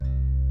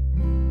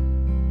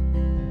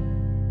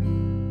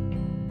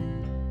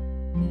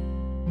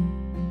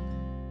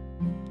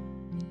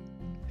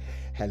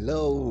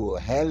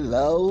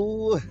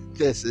Hello.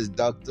 This is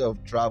Doctor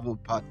of Travel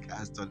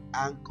Podcast on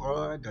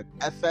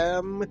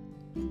Anchor.fm.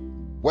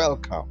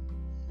 Welcome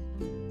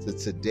to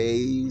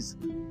today's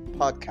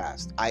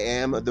podcast. I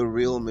am the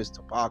real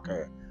Mr.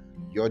 Parker,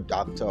 your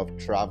Doctor of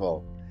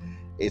Travel.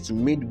 It's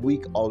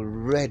midweek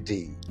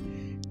already.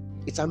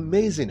 It's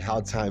amazing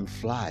how time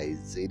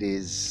flies. It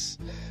is.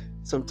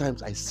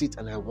 Sometimes I sit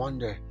and I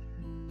wonder,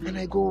 and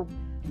I go,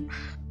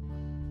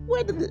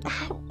 where did it,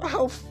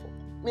 how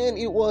man,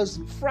 it was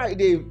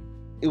Friday.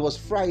 It was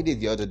Friday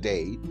the other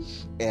day,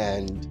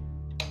 and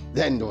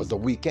then there was the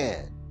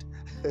weekend.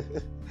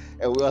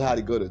 And we all had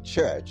to go to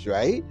church,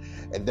 right?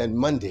 And then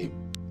Monday,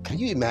 can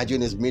you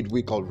imagine it's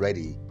midweek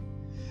already?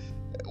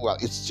 Well,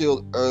 it's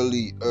still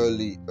early.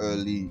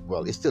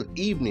 Well, it's still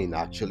evening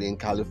actually in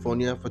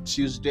California for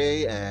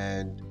Tuesday,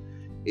 and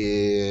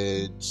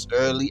it's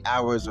early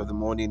hours of the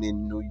morning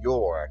in New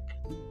York.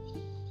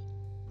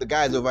 The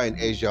guys over in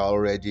Asia are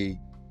already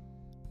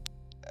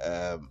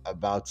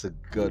about to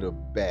go to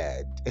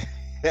bed.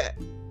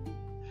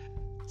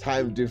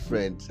 Time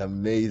difference,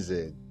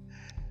 amazing.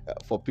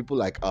 For people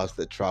like us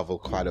that travel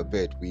quite a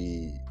bit,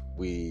 we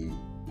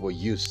were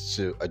used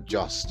to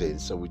adjusting,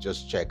 so we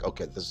just check.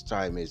 Okay, this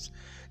time it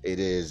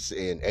is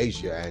in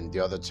Asia, and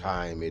the other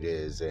time it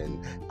is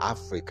in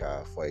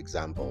Africa, for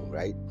example,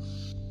 right?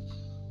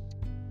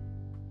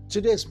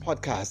 Today's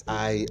podcast,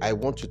 I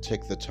want to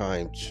take the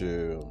time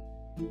to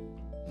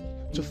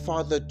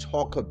further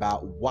talk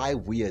about why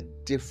we are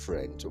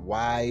different,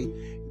 why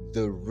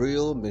the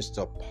real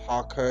Mr.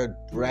 Parker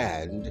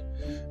brand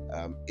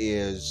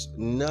is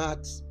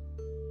not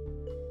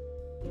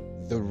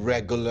the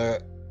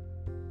regular,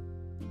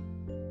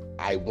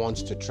 I want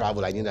to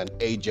travel, I need an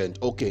agent.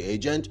 Okay,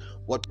 agent,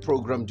 what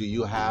program do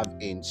you have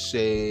in,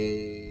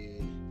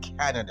 say,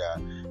 Canada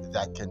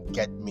that can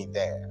get me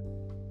there?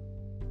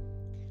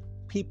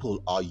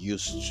 People are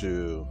used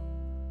to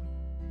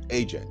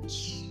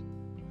agents.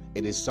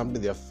 It is something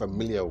they're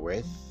familiar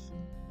with.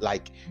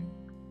 Like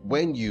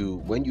when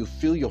you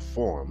fill your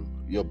form,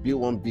 your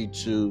B1,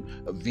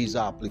 B2 visa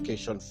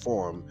application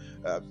form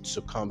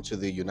to come to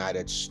the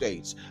United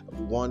States,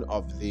 one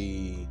of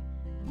the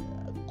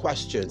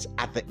questions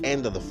at the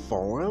end of the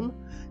form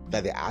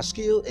that they ask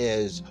you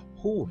is,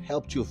 who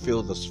helped you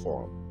fill this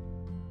form?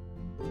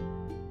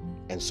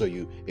 And so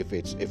if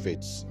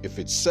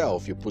it's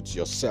self, you put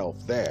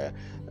yourself there.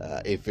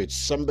 If it's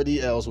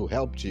somebody else who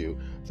helped you,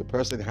 the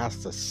person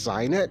has to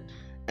sign it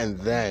and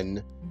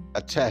then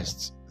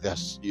attest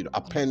this,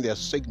 append their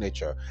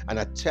signature and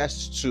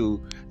attest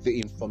to the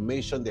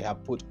information they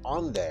have put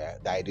on there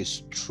that it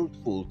is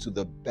truthful to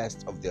the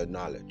best of their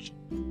knowledge.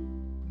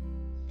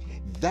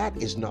 That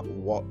is not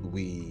what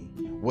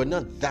we're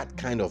not that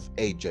kind of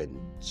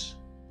agent.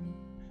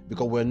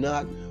 Because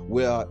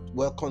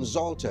we're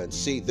consultants.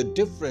 See, the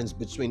difference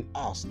between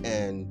us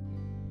and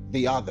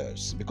the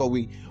others, because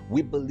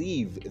we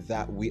believe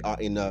that we are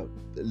in a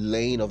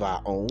lane of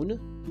our own,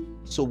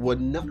 so we're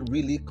not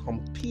really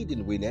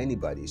competing with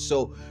anybody.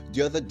 So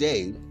the other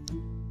day,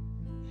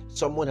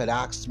 someone had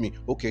asked me,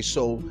 okay,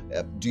 so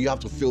do you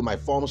have to fill my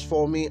forms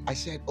for me? I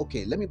said,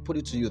 okay, let me put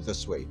it to you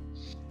this way.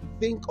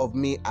 Think of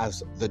me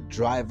as the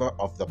driver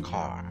of the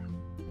car.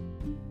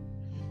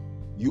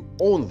 You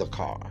own the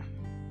car.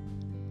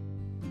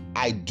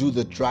 I do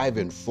the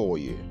driving for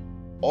you.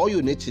 All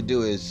you need to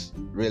do is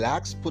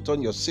relax, put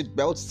on your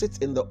seatbelt, sit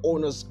in the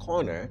owner's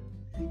corner,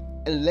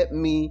 and let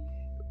me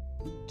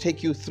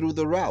take you through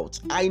the route.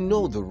 I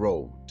know the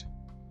road.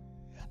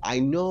 I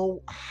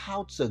know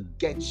how to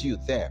get you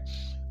there.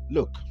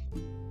 Look,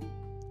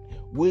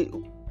 we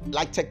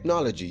like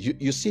technology.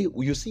 You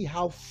see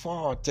how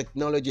far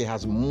technology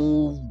has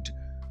moved,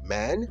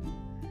 man.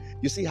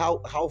 You see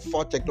how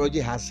far technology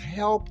has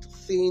helped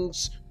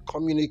things.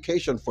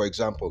 Communication, for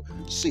example.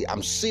 See,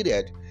 I'm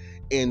seated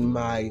in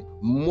my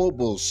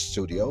mobile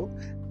studio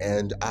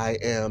and I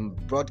am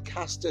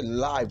broadcasting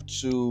live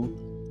to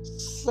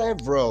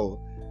several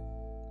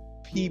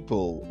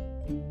people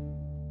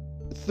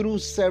through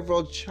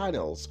several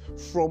channels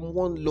from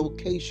one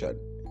location.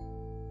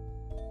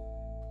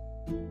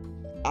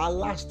 Our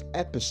last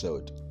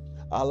episode,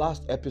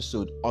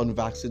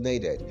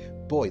 Unvaccinated.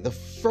 Boy, the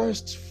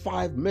first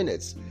 5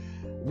 minutes,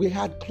 we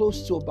had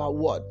close to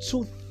about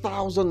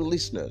 2,000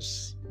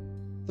 listeners.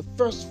 The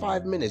first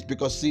 5 minutes,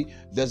 because see,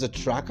 there's a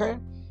tracker.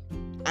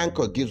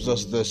 Anchor gives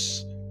us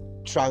this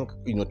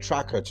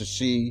tracker to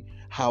see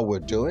how we're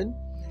doing.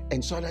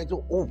 And so I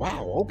go, oh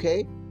wow,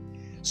 okay.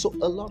 So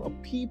a lot of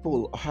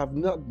people have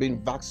not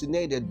been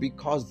vaccinated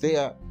because they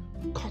are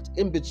caught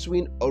in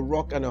between a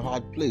rock and a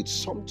hard place.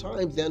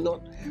 Sometimes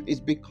it's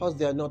because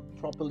they're not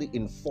properly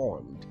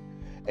informed.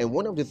 And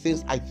one of the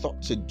things I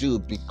thought to do,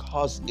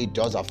 because it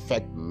does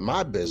affect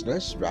my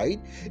business, right?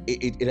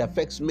 It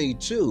affects me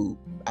too.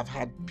 I've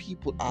had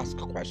people ask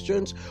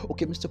questions.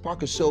 Okay, Mr.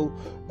 Parker, so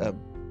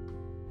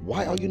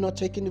why are you not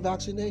taking the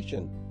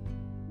vaccination?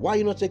 Why are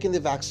you not taking the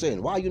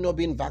vaccine? Why are you not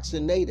being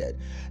vaccinated?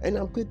 And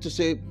I'm quick to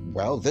say,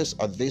 well, this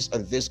and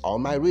this are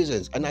my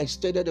reasons. And I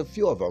stated a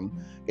few of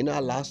them in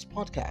our last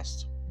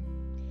podcast.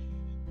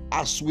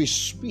 As we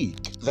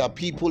speak, there are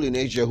people in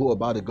Asia who are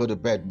about to go to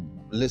bed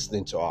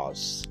listening to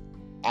us.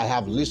 I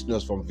have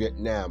listeners from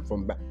Vietnam,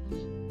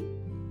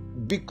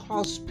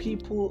 because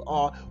people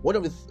are one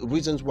of the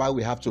reasons why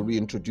we have to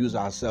reintroduce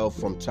ourselves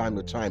from time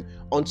to time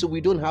until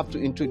we don't have to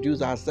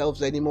introduce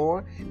ourselves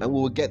anymore, and we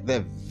will get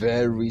there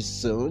very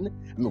soon.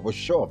 I mean, we're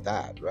sure of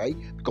that, right?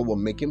 Because we're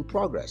making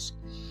progress.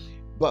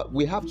 But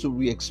we have to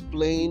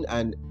re-explain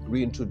and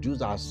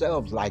reintroduce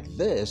ourselves like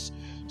this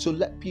to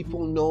let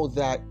people know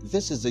that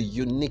this is a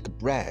unique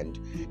brand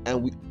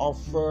and we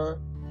offer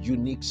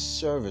unique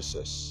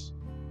services.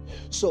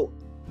 So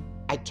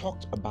I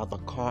talked about the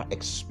car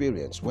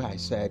experience where I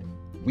said,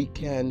 we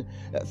can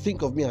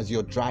think of me as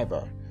your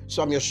driver.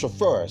 So I'm your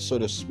chauffeur, so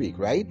to speak,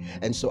 right?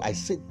 And so I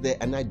sit there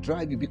and I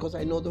drive you because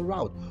I know the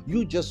route.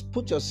 You just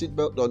put your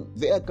seatbelt on,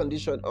 the air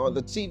conditioner on,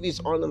 the TV's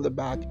on the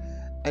back,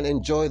 and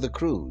enjoy the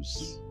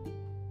cruise.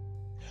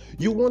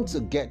 You want to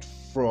get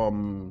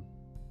from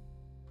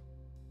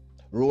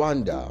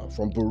Rwanda,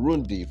 from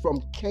Burundi,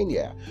 from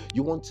Kenya,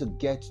 you want to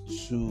get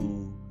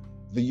to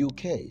the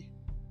UK,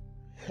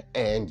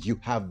 and you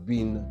have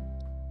been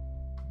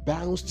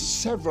bounced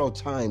several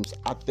times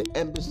at the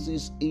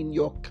embassies in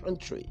your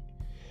country,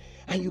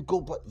 and you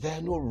go, but there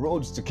are no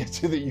roads to get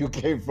to the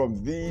UK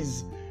from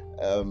these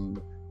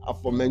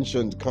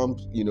aforementioned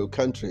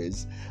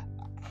countries.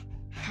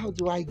 How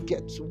do I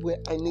get to where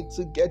I need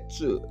to get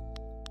to?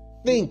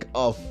 Think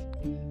of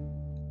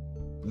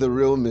the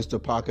real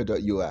Mr.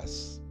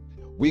 Parker.us.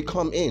 We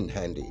come in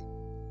handy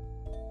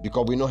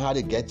because we know how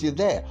to get you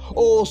there.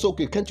 Oh, so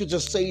okay, can't you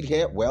just say it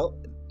here? Well,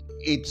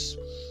 it's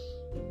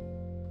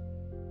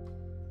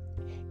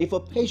if a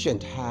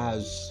patient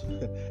has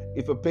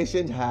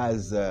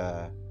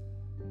an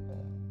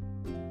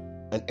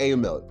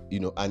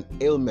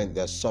ailment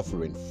they're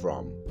suffering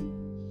from,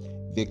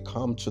 they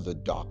come to the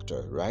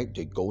doctor, right?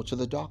 They go to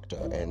the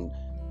doctor, and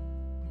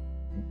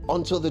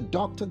until the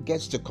doctor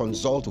gets to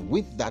consult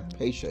with that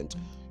patient,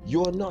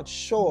 you're not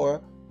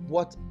sure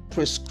what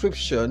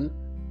prescription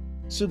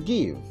to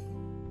give.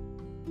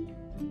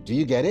 Do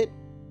you get it?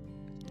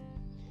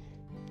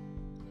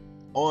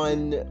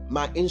 On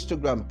my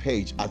Instagram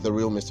page at The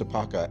Real Mr.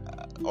 Parker,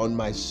 on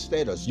my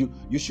status, you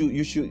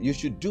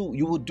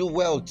would do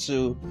well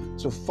to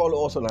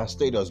follow us on our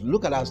status.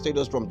 Look at our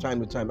status from time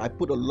to time. I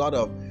put a lot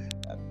of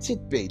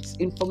tidbits,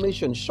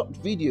 information, short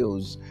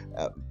videos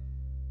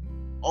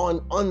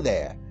on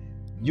there.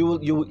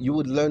 You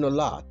would learn a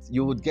lot.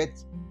 You would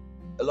get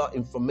a lot of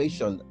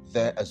information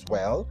there as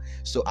well.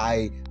 So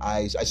I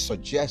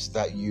suggest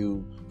that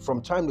you, from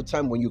time to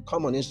time, when you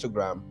come on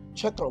Instagram,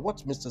 check out what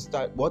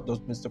does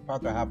Mr.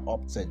 Parker have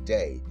up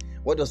today?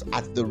 What does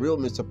at The Real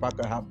Mr.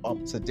 Parker have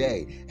up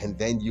today? And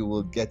then you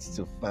will get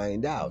to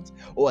find out.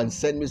 Oh, and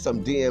send me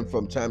some DM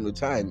from time to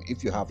time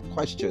if you have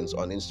questions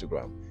on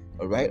Instagram.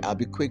 All right, I'll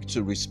be quick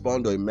to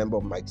respond, or a member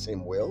of my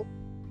team will.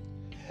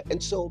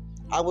 And so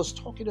I was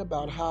talking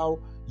about how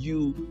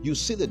you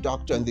see the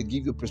doctor and they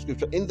give you a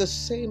prescription in the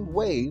same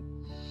way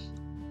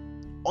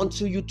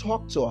until you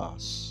talk to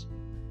us.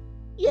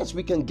 Yes,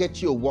 we can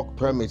get you a work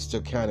permit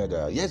to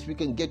Canada. Yes, we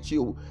can get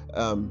you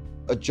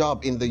a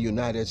job in the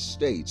United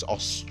States,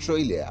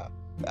 Australia.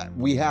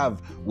 We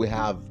have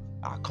our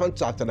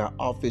contact and our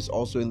office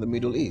also in the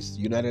Middle East,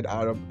 United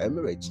Arab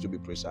Emirates to be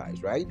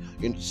precise, right?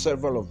 In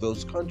several of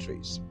those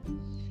countries.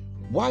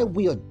 Why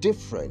we are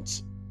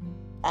different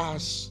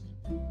as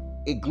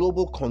a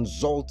global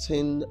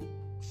consulting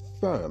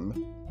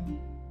firm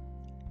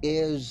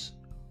is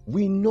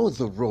we know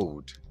the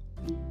road.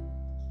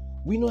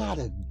 We know how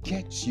to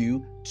get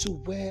you to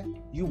where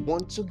you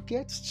want to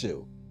get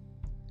to.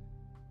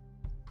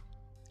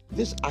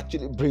 This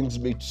actually brings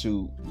me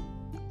to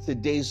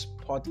today's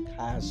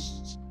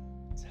podcast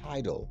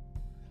title,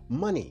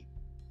 Money,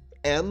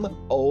 Money.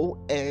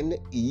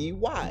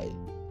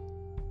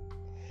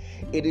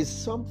 It is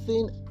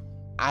something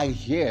I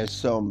hear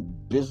some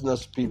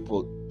business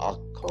people are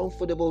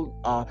comfortable,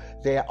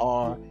 they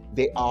are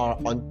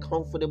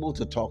uncomfortable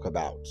to talk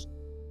about.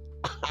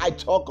 I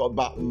talk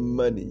about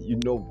money. You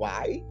know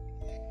why?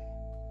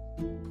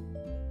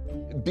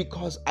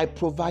 Because I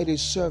provide a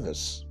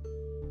service.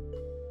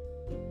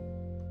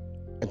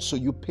 And so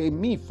you pay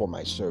me for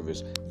my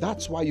service.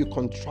 That's why you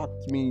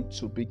contract me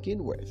to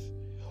begin with.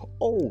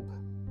 Oh,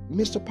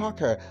 Mr.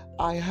 Parker,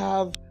 I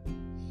have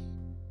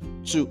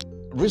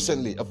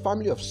recently, a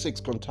family of 6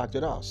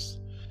 contacted us.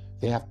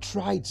 They have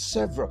tried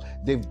several.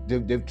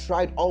 They've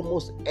tried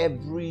almost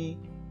every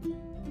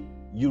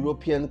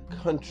European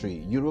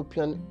country,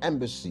 European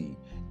embassy,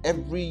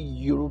 every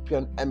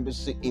European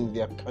embassy in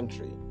their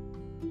country.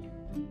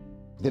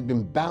 They've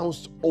been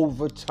bounced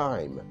over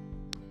time.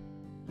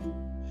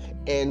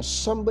 And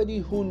somebody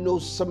who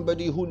knows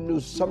somebody who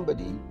knew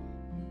somebody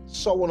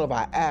saw one of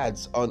our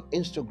ads on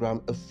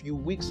Instagram a few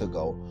weeks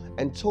ago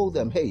and told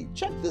them, hey,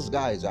 check these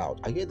guys out.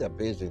 I hear they're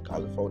based in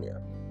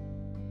California.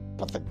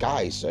 But the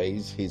guy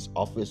says his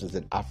office is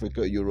in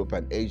Africa, Europe,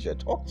 and Asia.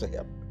 Talk to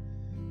him.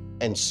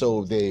 And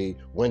so they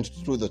went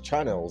through the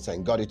channels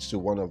and got it to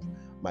one of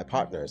my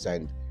partners,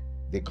 and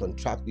they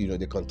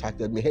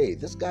contacted me. Hey,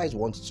 this guy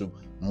wants to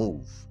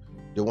move.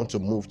 They want to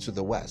move to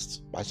the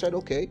West. I said,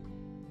 okay,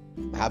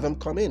 have them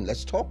come in.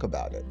 Let's talk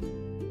about it.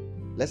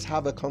 Let's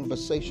have a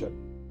conversation.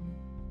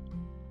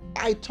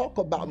 I talk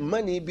about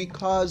money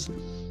because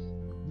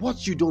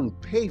what you don't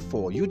pay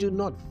for, you do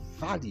not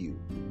value.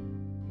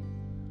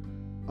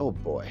 Oh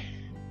boy.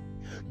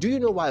 Do you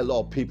know why a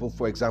lot of people,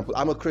 for example,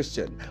 I'm a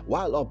Christian,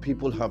 why a lot of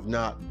people have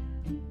not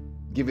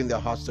given their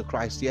hearts to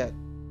Christ yet?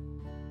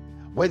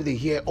 When they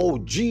hear, oh,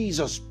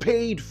 Jesus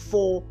paid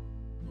for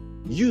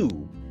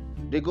you,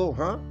 they go,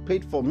 huh?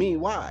 Paid for me?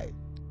 Why?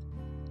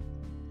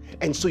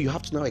 And so you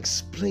have to now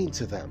explain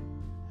to them.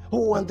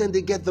 Oh, and then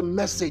they get the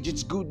message.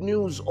 It's good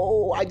news.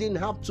 Oh, I didn't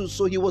have to,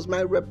 so he was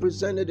my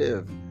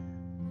representative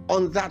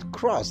on that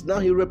cross. Now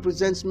he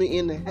represents me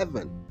in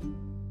heaven.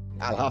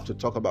 I'll have to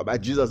talk about my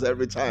Jesus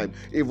every time,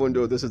 even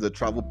though this is a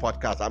travel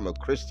podcast. I'm a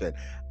Christian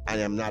and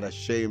I'm not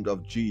ashamed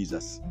of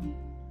Jesus.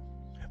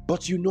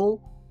 But you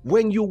know,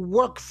 when you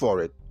work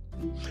for it,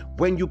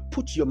 when you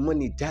put your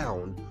money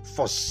down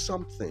for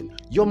something,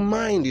 your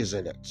mind is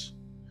in it.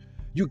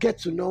 You get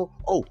to know,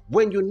 oh,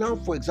 when you now,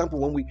 for example,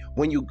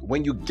 when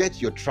you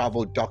get your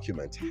travel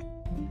document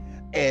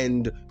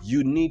and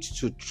you need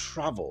to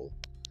travel,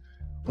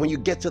 when you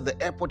get to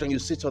the airport and you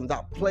sit on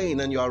that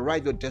plane and you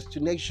arrive at your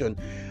destination,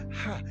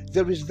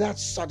 there is that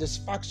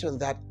satisfaction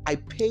that I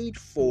paid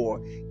for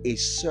a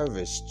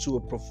service to a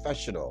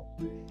professional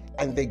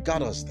and they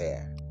got us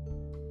there.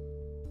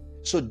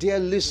 So, dear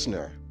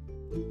listener,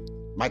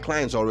 my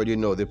clients already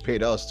know they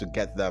paid us to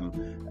get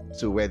them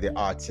to where they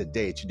are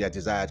today, to their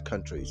desired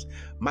countries.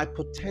 My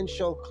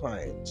potential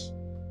clients,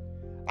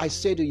 I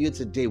say to you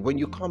today, when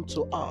you come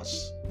to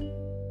us,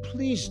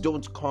 please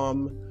don't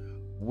come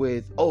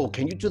with, oh,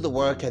 can you do the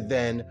work and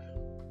then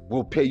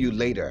we'll pay you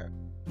later.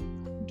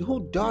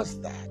 Who does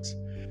that?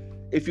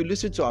 If you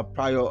listen to our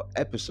prior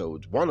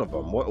episode, one of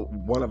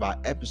our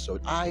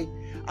episodes, I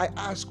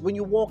ask, when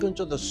you walk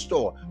into the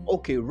store,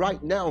 okay,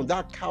 right now,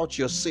 that couch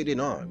you're sitting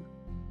on,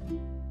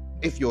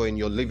 if you're in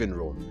your living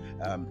room,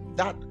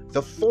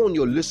 the phone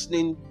you're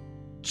listening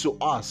to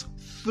us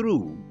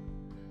through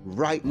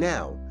right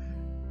now,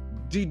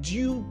 did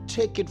you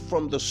take it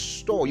from the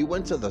store? You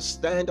went to the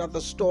stand at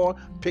the store,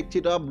 picked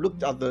it up,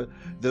 looked at the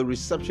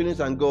receptionist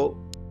and go,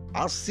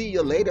 I'll see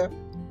you later,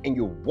 and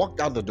you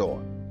walked out the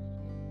door.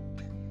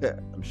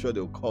 I'm sure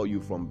they'll call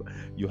you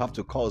you have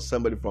to call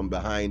somebody from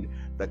behind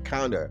the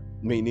counter,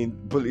 meaning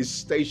police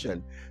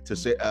station, to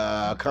say,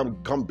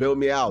 come bail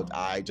me out.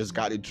 I just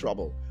got in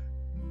trouble.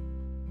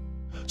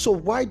 So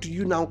why do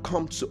you now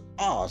come to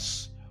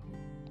us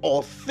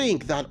or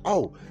think that,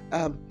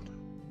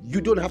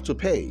 you don't have to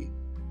pay?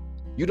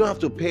 You don't have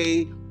to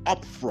pay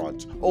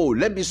upfront. Oh,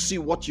 let me see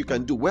what you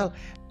can do. Well,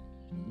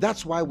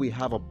 that's why we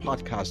have a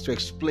podcast to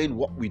explain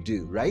what we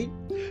do, right?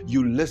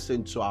 You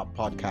listen to our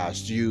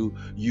podcast,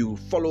 you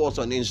follow us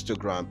on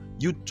Instagram,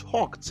 you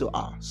talk to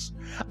us.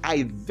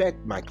 I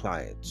vet my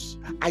clients.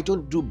 I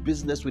don't do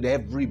business with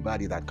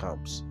everybody that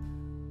comes.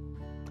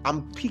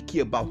 I'm picky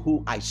about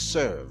who I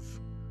serve.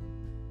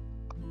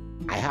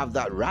 I have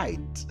that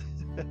right.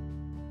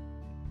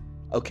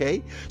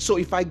 Okay? So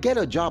if I get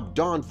a job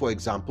done, for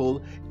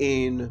example,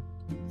 in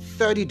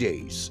 30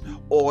 days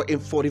or in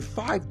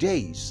 45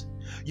 days,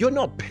 you're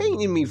not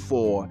paying me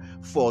for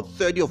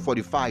 30 or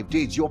 45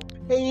 days. You're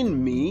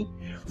paying me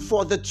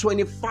for the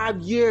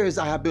 25 years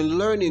I have been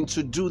learning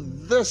to do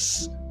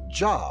this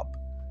job,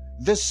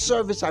 this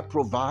service I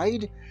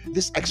provide,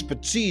 this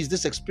expertise,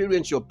 this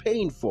experience you're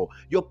paying for.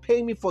 You're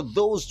paying me for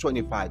those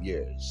 25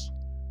 years,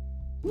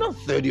 not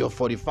 30 or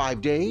 45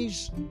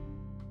 days.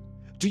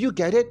 Do you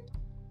get it?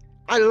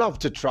 I love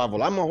to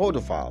travel. I'm a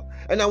hodophile.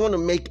 And I want to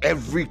make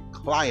every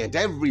client,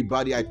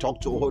 everybody I talk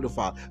to a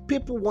hodophile.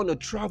 People want to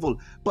travel,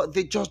 but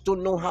they just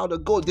don't know how to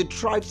go. They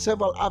tried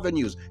several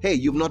avenues. Hey,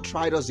 you've not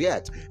tried us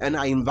yet. And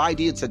I invite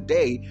you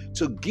today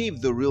to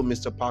give the real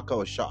Mr.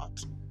 Parker a shot.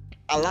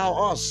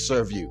 Allow us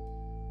serve you,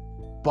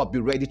 but be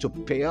ready to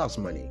pay us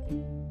money.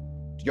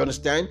 Do you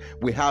understand?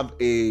 We have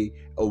a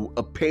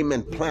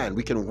payment plan.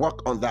 We can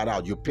work on that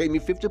out. You pay me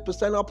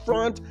 50% up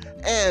front,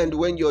 and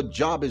when your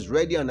job is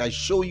ready and I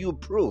show you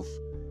proof,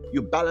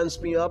 you balance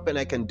me up and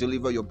I can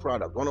deliver your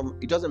product.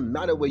 It doesn't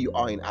matter where you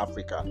are in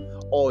Africa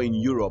or in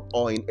Europe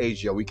or in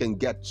Asia, we can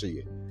get to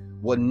you.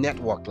 We'll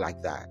network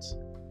like that.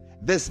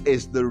 This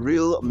is the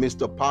Real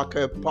Mr.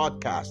 Parker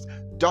podcast,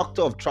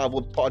 Doctor of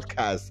Travel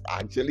podcast,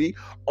 actually,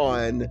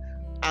 on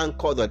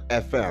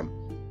Anchor.fm.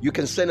 You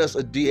can send us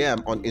a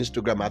DM on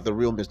Instagram at The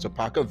Real Mr.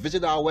 Parker.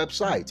 Visit our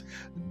website,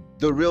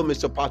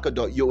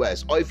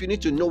 therealmrparker.us. Or if you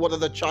need to know what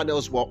other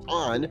channels we're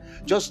on,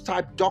 just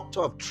type Doctor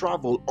of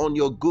Travel on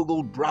your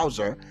Google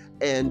browser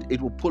and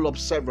it will pull up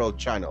several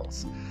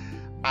channels.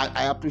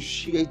 I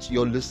appreciate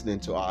your listening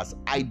to us.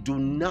 I do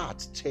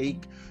not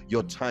take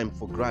your time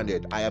for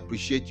granted. I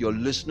appreciate your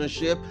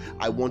listenership.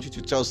 I want you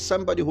to tell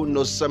somebody who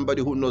knows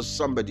somebody who knows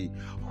somebody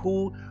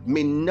who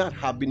may not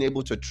have been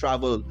able to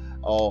travel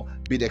or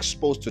been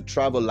exposed to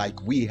travel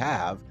like we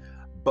have,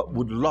 but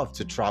would love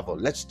to travel.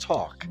 Let's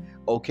talk,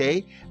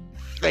 okay?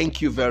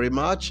 Thank you very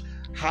much.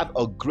 Have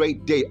a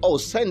great day. Oh,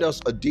 send us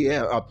a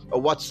DM, a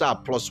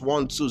WhatsApp,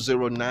 +1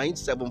 209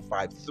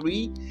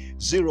 753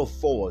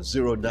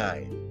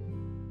 0409.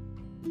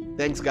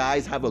 Thanks,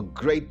 guys. Have a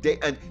great day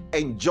and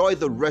enjoy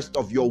the rest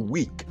of your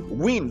week.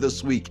 Win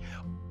this week.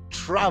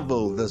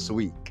 Travel this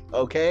week.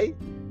 Okay?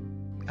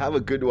 Have a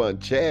good one.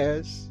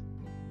 Cheers.